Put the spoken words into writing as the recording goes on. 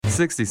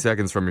60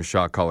 seconds from your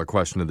shot caller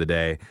question of the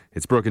day.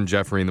 It's Brooke and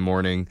Jeffrey in the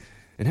morning.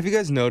 And have you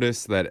guys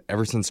noticed that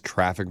ever since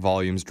traffic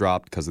volumes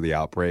dropped because of the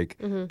outbreak,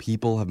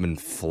 people have been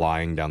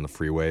flying down the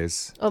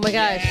freeways? Oh my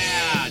gosh.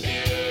 Yeah,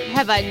 dude.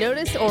 Have I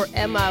noticed or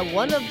am I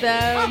one of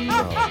them?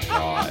 Oh,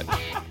 God.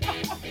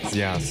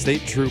 Yeah,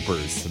 state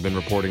troopers have been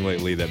reporting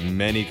lately that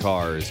many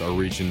cars are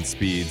reaching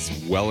speeds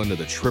well into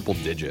the triple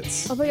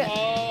digits. Oh my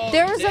god.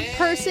 There was a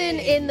person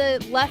in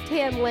the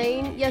left-hand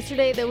lane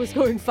yesterday that was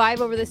going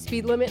 5 over the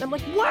speed limit. And I'm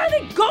like, why are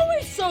they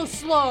going so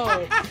slow?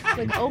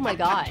 Like, oh my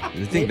god.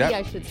 Maybe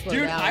I should slow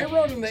Dude, down. I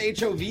rode in the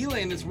HOV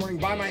lane this morning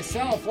by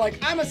myself. Like,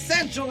 I'm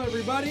essential,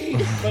 everybody.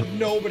 But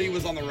nobody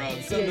was on the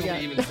road, so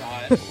nobody even saw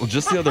it. Well,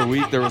 just the other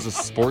week, there was a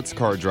sports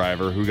car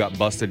driver who got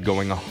busted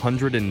going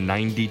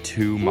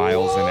 192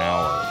 miles an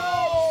hour.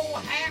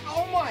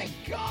 Oh my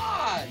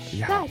gosh.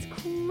 Yeah. That's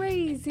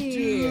crazy.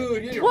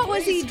 Dude, you need a what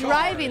was he race car.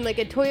 driving? Like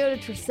a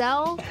Toyota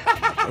Tercel?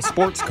 A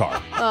sports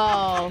car.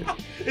 Oh,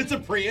 It's a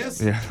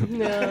Prius. Yeah.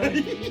 no. I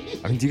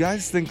mean, do you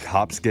guys think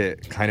cops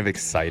get kind of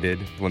excited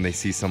when they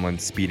see someone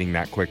speeding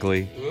that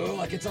quickly? Ooh,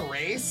 like it's a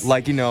race?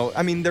 Like, you know,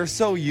 I mean, they're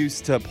so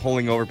used to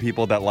pulling over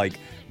people that, like,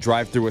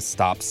 drive through a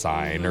stop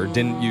sign or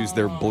didn't use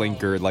their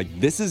blinker. Like,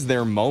 this is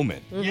their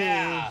moment.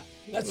 Yeah,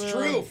 that's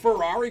true.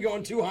 Ferrari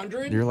going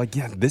 200? You're like,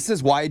 yeah, this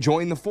is why I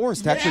joined the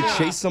force, to actually Yeah.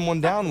 chase someone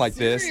down like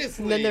this.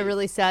 Seriously. And then they're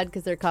really sad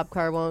because their cop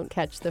car won't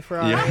catch the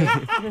Ferrari.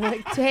 Yeah. They're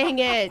like, dang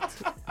it.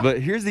 But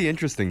here's the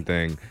interesting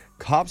thing.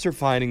 Cops are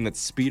finding that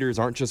speeders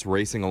aren't just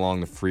racing along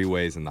the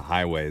freeways and the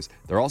highways.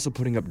 They're also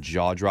putting up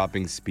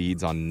jaw-dropping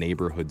speeds on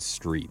neighborhood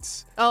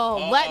streets.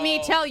 Oh, let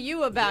me tell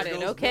you about There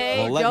it, goes okay?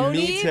 Well, let Don't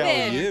me even.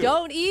 tell you.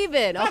 Don't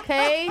even,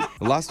 okay?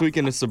 Last week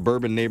in a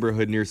suburban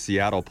neighborhood near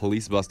Seattle,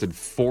 police busted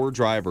 4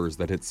 drivers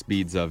that hit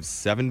speeds of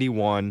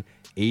 71,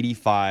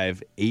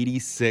 85,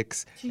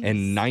 86,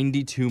 and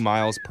 92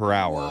 miles per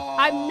hour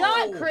I'm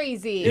not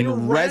crazy.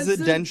 in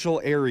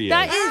residential areas.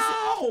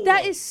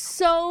 That is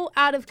so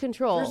out of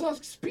control. There's no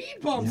speed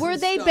bumps. Were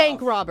and they stuff.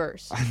 bank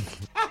robbers?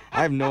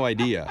 I have no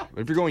idea.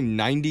 If you're going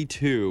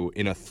 92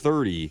 in a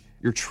 30,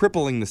 you're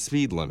tripling the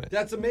speed limit.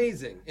 That's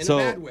amazing. In So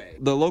a bad way.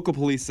 the local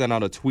police sent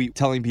out a tweet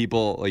telling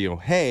people, you know,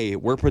 hey,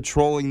 we're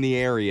patrolling the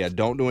area.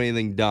 Don't do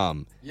anything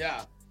dumb.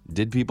 Yeah.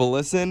 Did people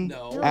listen?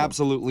 No.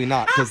 Absolutely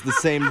not. Because the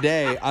same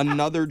day,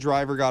 another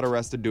driver got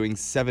arrested doing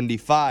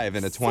 75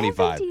 in a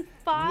 25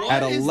 75?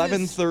 at What is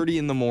 11:30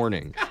 in the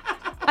morning.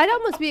 I'd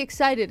almost be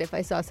excited if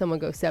I saw someone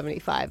go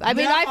 75. I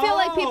mean, I feel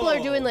like people are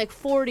doing like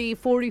 40,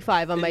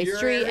 45 on my your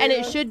street, and it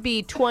area? should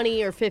be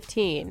 20 or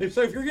 15.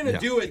 So if you're going to Yeah.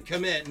 do it,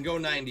 commit and go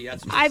 90.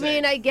 That's what I you're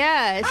mean, saying. I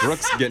guess.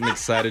 Brooke's getting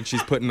excited.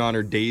 She's putting on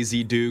her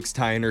Daisy Dukes,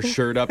 tying her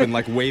shirt up, and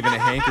like waving a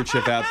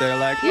handkerchief out there,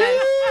 like,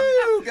 Yes.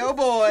 woo, go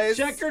boys.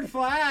 Checkered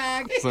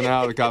flag. So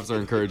now the cops are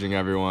encouraging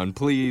everyone,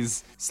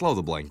 please slow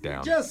the blank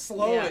down. Just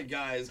slow Yeah. it,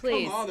 guys.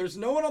 Please. Come on. There's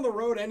no one on the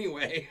road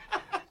anyway.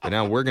 But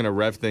now we're going to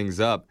rev things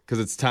up because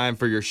it's time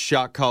for your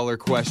shot caller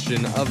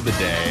question of the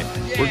day.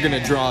 We're going to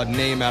draw a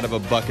name out of a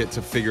bucket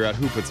to figure out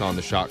who puts on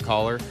the shot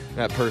collar.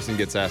 That person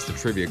gets asked a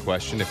trivia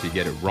question. If you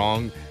get it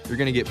wrong, you're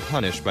going to get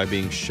punished by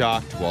being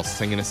shocked while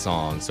singing a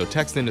song. So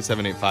text into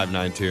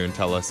 78592 and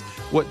tell us,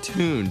 what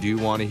tune do you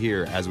want to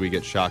hear as we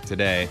get shocked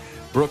today?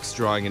 Brooke's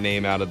drawing a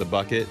name out of the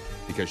bucket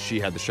because she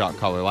had the shot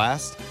collar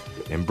last.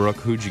 And Brooke,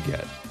 who'd you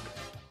get?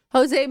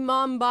 Jose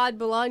Mom Bod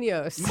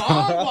Bolaños.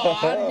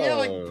 Mom. Yeah,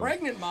 like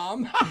pregnant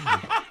mom.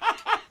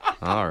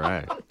 All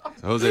right.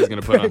 So Jose's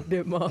going to put on...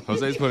 Pregnant mom.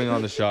 Jose's putting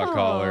on the shot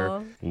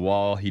collar.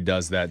 While he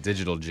does that,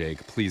 Digital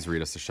Jake, please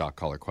read us the shot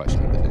collar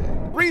question of the day.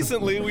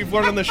 Recently, we've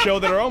learned on the show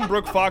that our own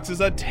Brooke Fox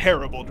is a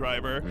terrible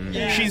driver.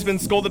 Yes. She's been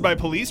scolded by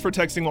police for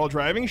texting while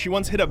driving. She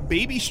once hit a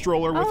baby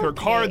stroller with her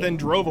car, Okay. then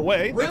drove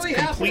away. Really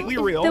That's completely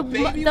real. The,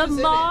 baby the was in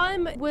it.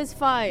 mom was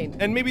fine.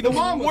 And maybe the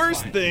mom was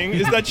worst fine. thing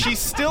is that she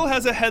still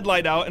has a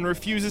headlight out and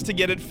refuses to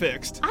get it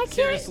fixed. I can't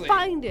Seriously.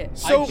 find it.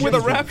 So, I with a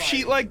just rap don't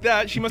sheet find like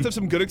that, she must have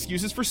some good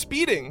excuses for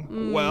speeding.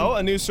 Well,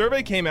 a new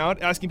survey came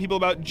out asking people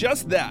about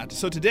just that.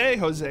 So today,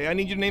 Jose, I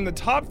need you to name the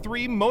top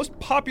 3 most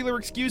popular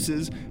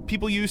excuses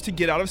people use to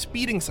get out of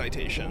speeding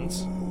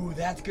citations. Ooh,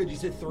 that's good. You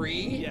said 3?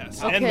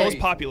 Yes, Okay. and most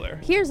popular.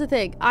 Here's the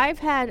thing. I've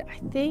had, I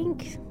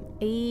think,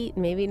 8,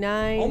 maybe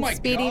 9 Oh my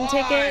speeding gosh.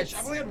 tickets.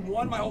 I've only had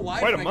one my whole life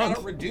Quite a and I got month.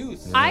 it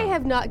reduced. I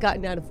have not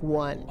gotten out of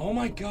one. Oh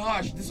my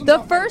gosh. This one's The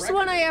off my first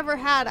one record. I ever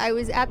had, I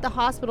was at the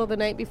hospital the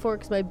night before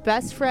because my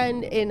best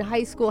friend in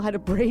high school had a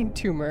brain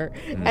tumor.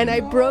 And I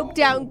broke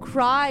down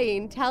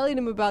crying, telling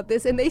him about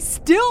this, and they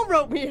still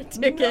wrote me a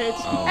ticket.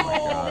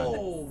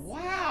 Oh,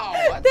 wow.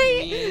 That's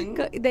mean.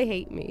 They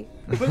hate me.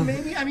 But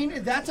maybe, I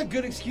mean, that's a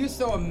good excuse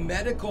though. A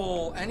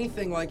medical,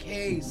 anything like,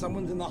 hey,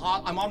 someone's in the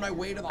I'm on my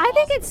way to the I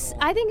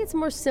hospital. think it's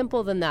more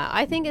simple than that.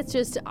 I think it's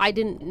just I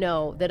didn't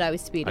know that I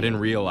was speeding. I didn't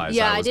realize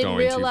Yeah, I I was didn't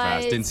going too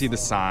realize- fast. Didn't see the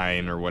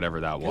sign or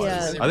whatever that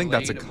was. Yeah. I think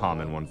that's a Relatable.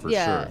 common one for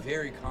Yeah. sure.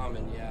 Very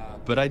common, yeah.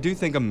 But I do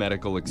think a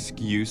medical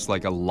excuse,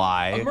 like a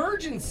lie,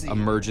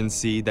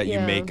 emergency that you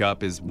make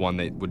up is one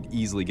that would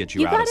easily get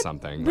you out of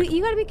something. But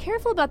you got to be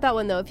careful about that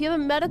one, though. If you have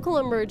a medical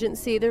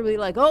emergency, they'll be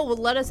like, oh, well,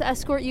 let us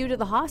escort you to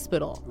the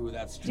hospital. Ooh,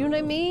 that's true. Do you know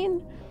what I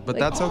mean? But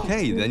that's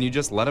okay. Then you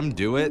just let them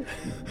do it.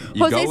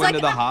 You go into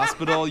the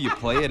hospital, you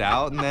play it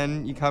out, and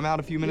then you come out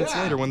a few minutes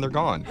later when they're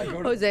gone.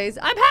 Jose's,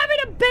 I'm having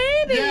a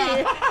baby!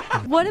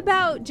 Yeah. What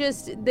about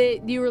just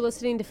that you were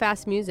listening to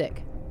fast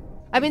music?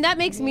 I mean, that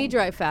makes me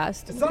drive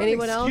fast. It's not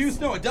Anyone an excuse.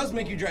 else? No, it does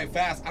make you drive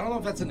fast. I don't know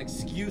if that's an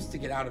excuse to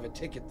get out of a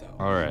ticket, though.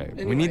 All right.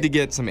 We need to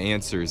get some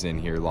answers in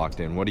here locked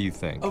in. What do you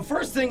think?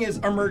 First thing is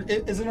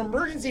an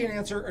emergency an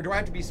answer, or do I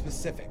have to be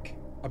specific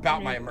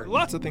about my emergency?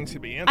 Lots of things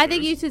could be answered. I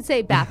think you should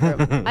say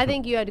bathroom. I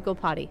think you had to go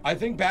potty. I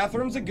think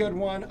bathroom's a good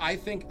one. I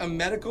think a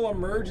medical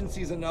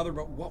emergency is another,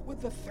 but what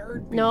would the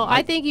third be? No,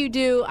 I think you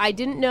do. I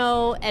didn't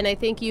know, and I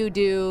think you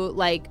do,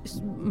 like,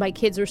 my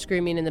kids were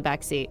screaming in the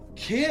back seat.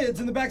 Kids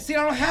in the back seat?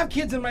 I don't have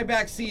kids in my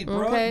back seat,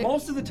 bro. Okay.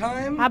 Most of the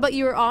time. How about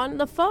you were on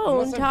the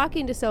phone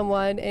talking to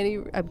someone,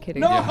 and I'm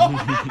kidding. No!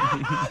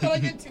 Did I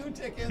get 2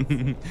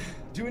 tickets?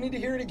 Do we need to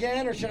hear it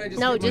again, or should I just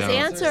No, give just my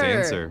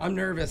answer. I'm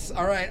nervous.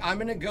 All right, I'm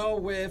going to go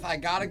with I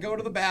got to go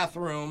to the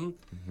bathroom,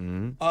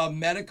 a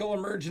medical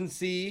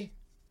emergency,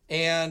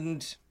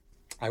 and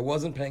I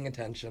wasn't paying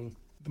attention.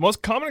 The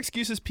most common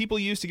excuses people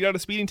use to get out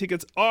of speeding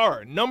tickets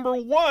are, number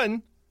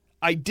 1,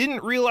 I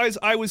didn't realize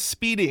I was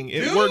speeding.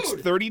 It works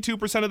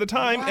 32% of the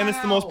time, and it's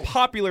the most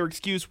popular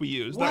excuse we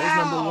use. That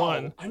was number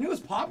 1. I knew it was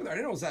popular. I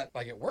didn't know it was that,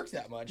 like, it works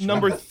that much.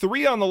 Number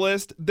 3 on the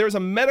list, there's a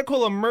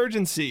medical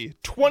emergency.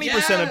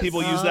 20% of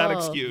people use that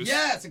excuse.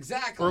 Yes,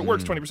 exactly. Or it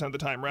works 20% of the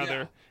time, rather.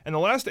 Yeah. And the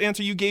last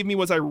answer you gave me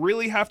was I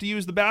really have to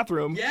use the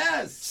bathroom.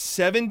 Yes.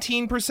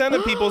 17%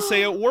 of people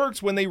say it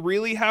works when they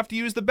really have to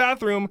use the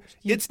bathroom.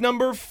 It's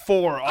number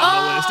 4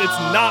 on the list. It's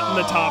not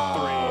in the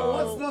top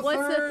 3.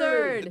 What's the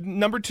third?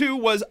 Number 2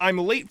 was I'm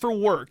late for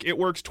work. It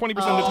works 20% of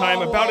the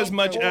time, about as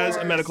much as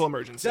a medical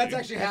emergency. That's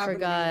actually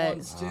happened to me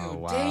once, too. Oh,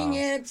 wow. Dang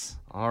it.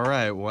 All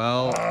right,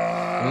 well,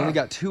 we only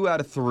got 2 out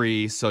of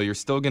 3, so you're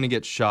still going to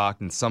get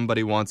shocked, and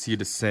somebody wants you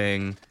to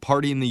sing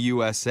Party in the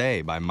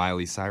USA by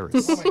Miley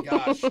Cyrus. Oh, my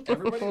gosh.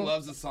 Everybody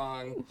loves the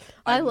song.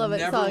 I love it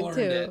never song, learned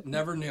too. It.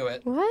 Never knew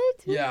it. What?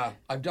 Yeah,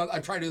 I've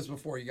tried to do this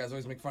before. You guys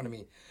always make fun of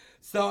me.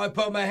 So I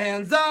put my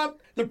hands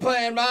up, they're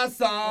playing my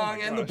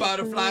song, and the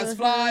butterflies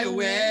fly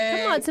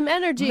away. Come on, some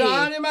energy.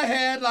 Nodding my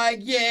head like,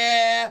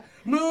 yeah.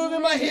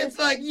 Moving my hips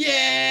like,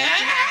 yeah.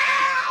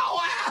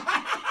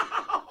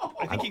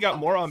 I think he got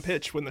more on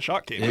pitch when the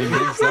shot came. I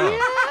think so.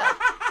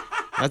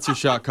 That's your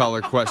shot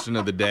caller question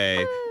of the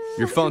day.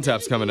 Your phone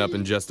tap's coming up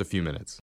in just a few minutes.